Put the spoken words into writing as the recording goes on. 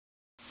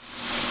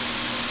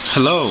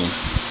Hello,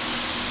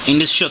 in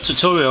this short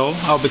tutorial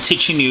I'll be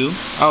teaching you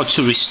how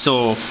to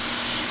restore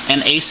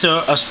an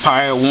Acer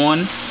Aspire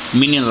 1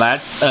 mini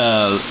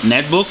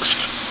netbook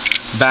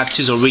back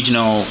to its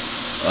original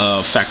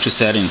factory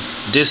setting.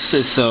 This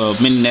is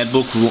a mini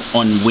netbook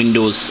on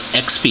Windows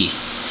XP.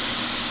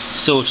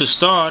 So to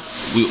start,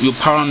 you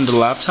power on the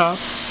laptop,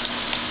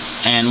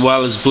 and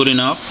while it's booting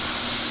up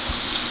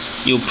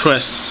you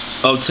press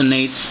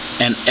alternate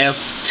and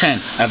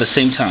F10 at the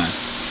same time.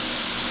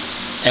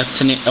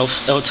 Alternate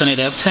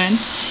F10,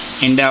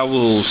 and that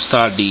will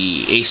start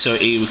the Acer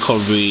A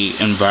recovery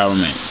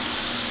environment.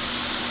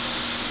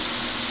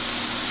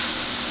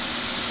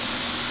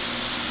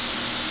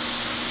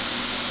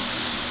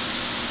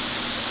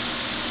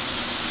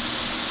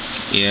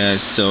 Yeah,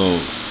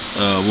 so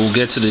we'll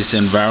get to this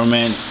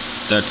environment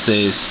that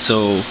says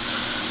so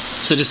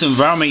this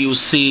environment, you'll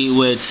see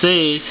where it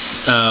says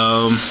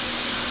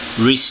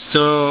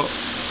restore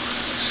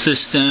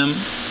system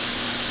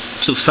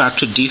to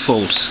factory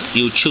defaults.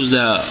 You choose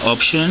that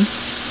option,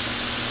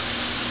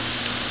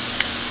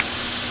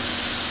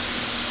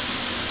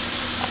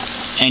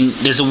 and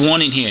there's a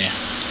warning here: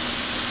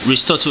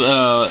 restore to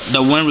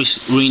that when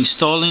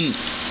reinstalling,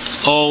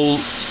 all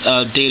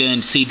data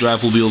in C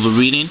drive will be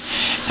overwritten,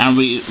 and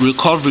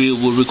recovery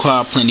will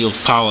require plenty of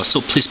power,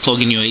 so please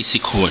plug in your AC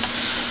cord.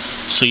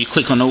 So you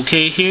click on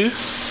OK here,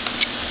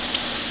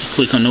 you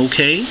click on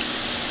OK.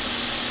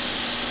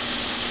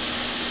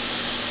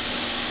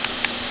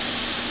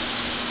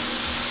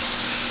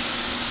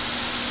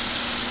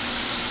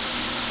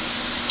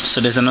 So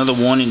there's another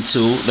warning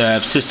too: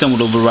 the system would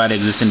overwrite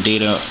existing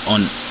data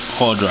on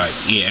hard drive.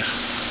 Yeah.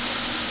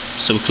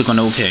 So we click on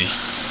OK.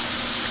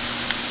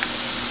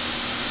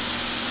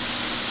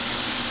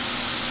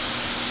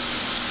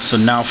 So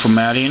now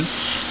formatting.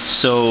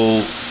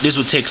 So this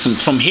will take some.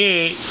 From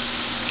here,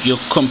 your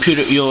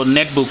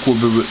netbook will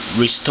be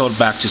restored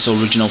back to its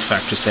original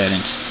factory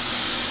settings.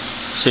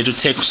 So it will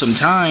take some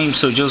time.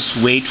 So just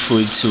wait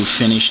for it to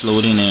finish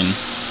loading in,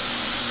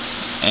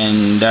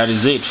 and that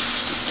is it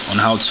on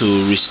how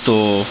to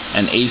restore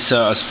an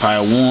Acer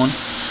Aspire 1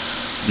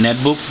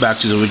 netbook back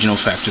to the original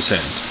factory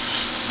settings.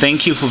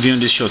 Thank you for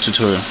viewing this short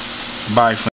tutorial. Bye.